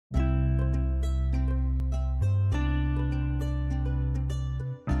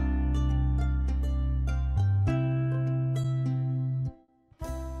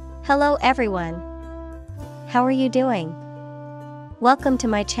Hello everyone. How are you doing? Welcome to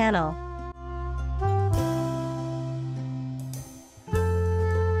my channel.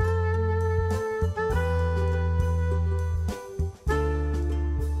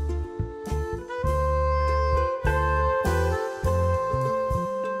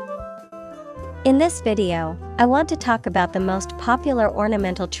 In this video, I want to talk about the most popular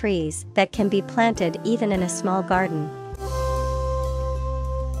ornamental trees that can be planted even in a small garden.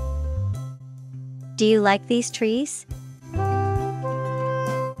 Do you like these trees?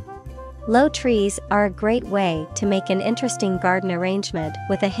 Low trees are a great way to make an interesting garden arrangement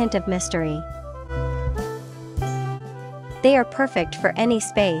with a hint of mystery. They are perfect for any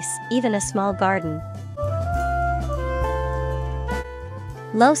space, even a small garden.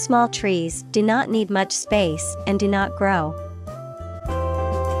 Low small trees do not need much space and do not grow.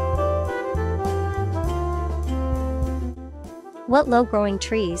 What low-growing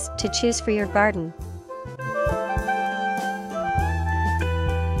trees to choose for your garden?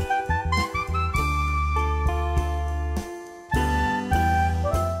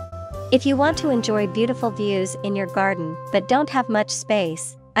 If you want to enjoy beautiful views in your garden but don't have much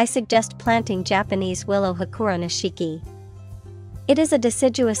space, I suggest planting Japanese willow Hakuro-Nishiki. It is a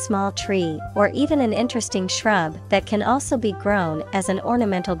deciduous small tree or even an interesting shrub that can also be grown as an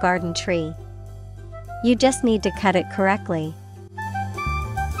ornamental garden tree. You just need to cut it correctly.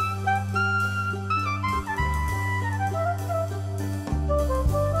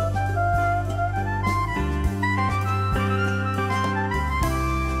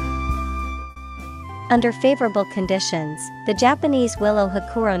 Under favorable conditions, the Japanese willow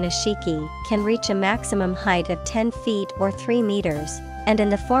Hakuro-Nishiki can reach a maximum height of 10 feet or 3 meters, and in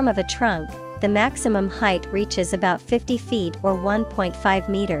the form of a trunk, the maximum height reaches about 50 feet or 1.5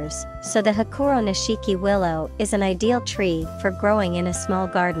 meters, so the Hakuro-Nishiki willow is an ideal tree for growing in a small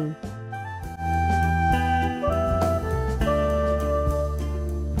garden.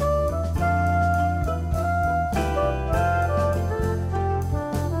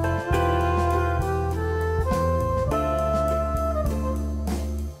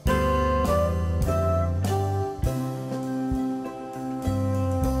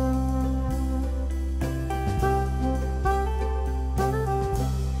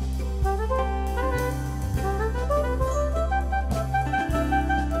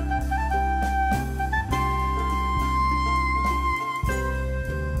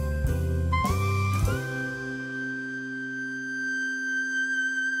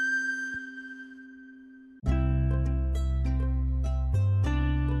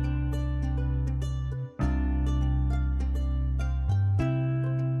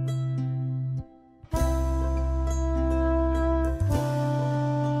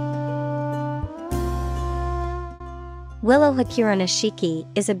 Willow Hakuro-Nishiki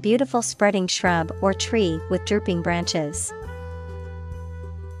is a beautiful spreading shrub or tree with drooping branches.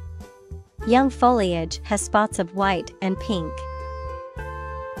 Young foliage has spots of white and pink.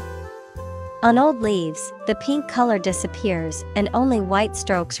 On old leaves, the pink color disappears and only white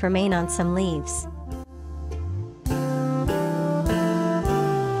strokes remain on some leaves.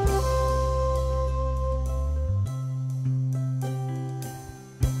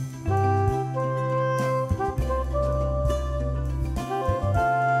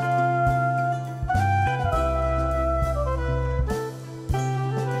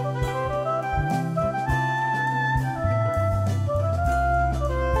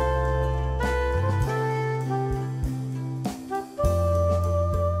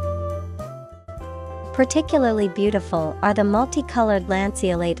 Particularly beautiful are the multicolored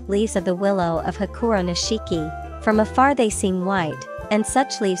lanceolate leaves of the willow of Hakuro-Nishiki. From afar they seem white, and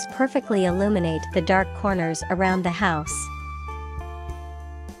such leaves perfectly illuminate the dark corners around the house.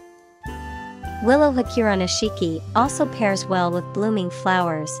 Willow Hakuro-Nishiki also pairs well with blooming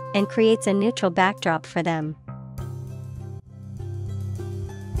flowers and creates a neutral backdrop for them.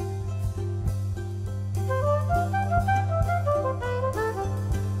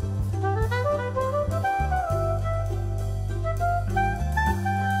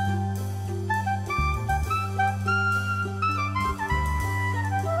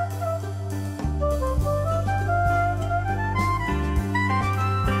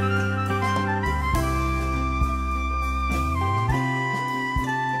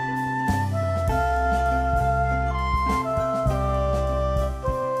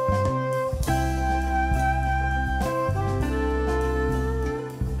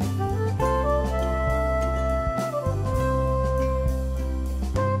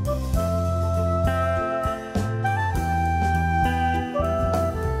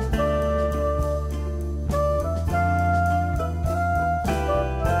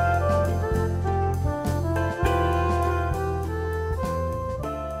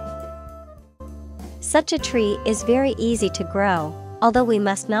 Such a tree is very easy to grow, although we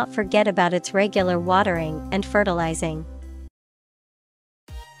must not forget about its regular watering and fertilizing.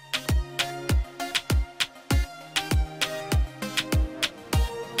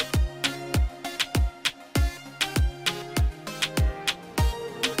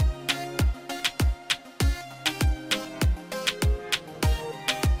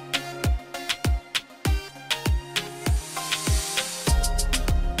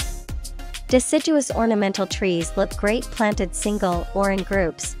 Deciduous ornamental trees look great planted single or in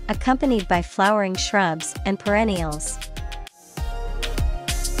groups, accompanied by flowering shrubs and perennials.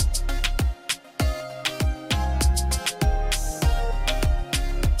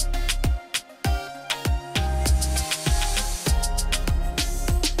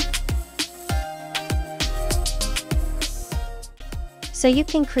 So you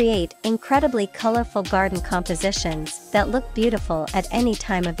can create incredibly colorful garden compositions that look beautiful at any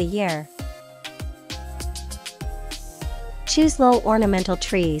time of the year. Choose low ornamental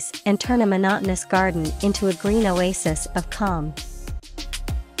trees and turn a monotonous garden into a green oasis of calm.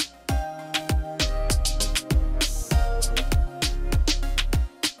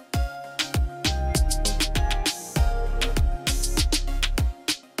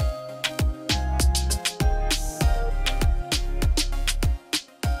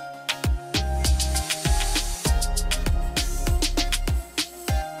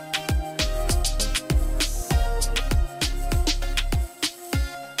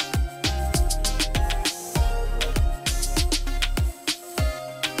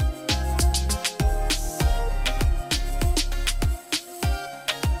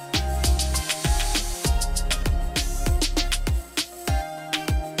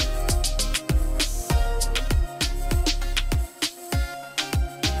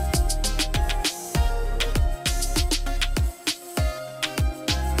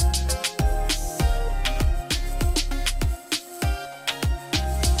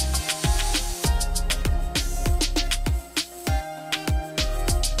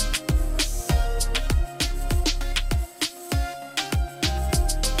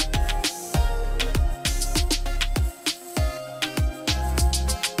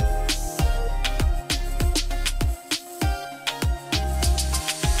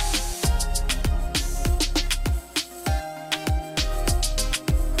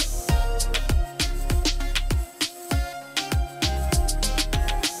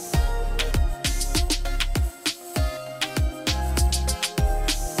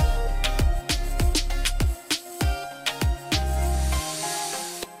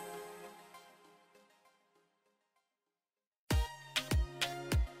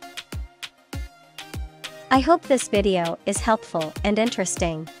 I hope this video is helpful and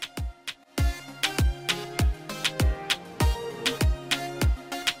interesting.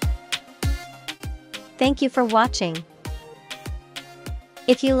 Thank you for watching.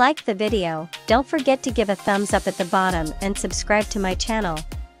 If you liked the video, don't forget to give a thumbs up at the bottom and subscribe to my channel.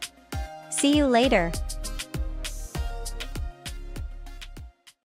 See you later.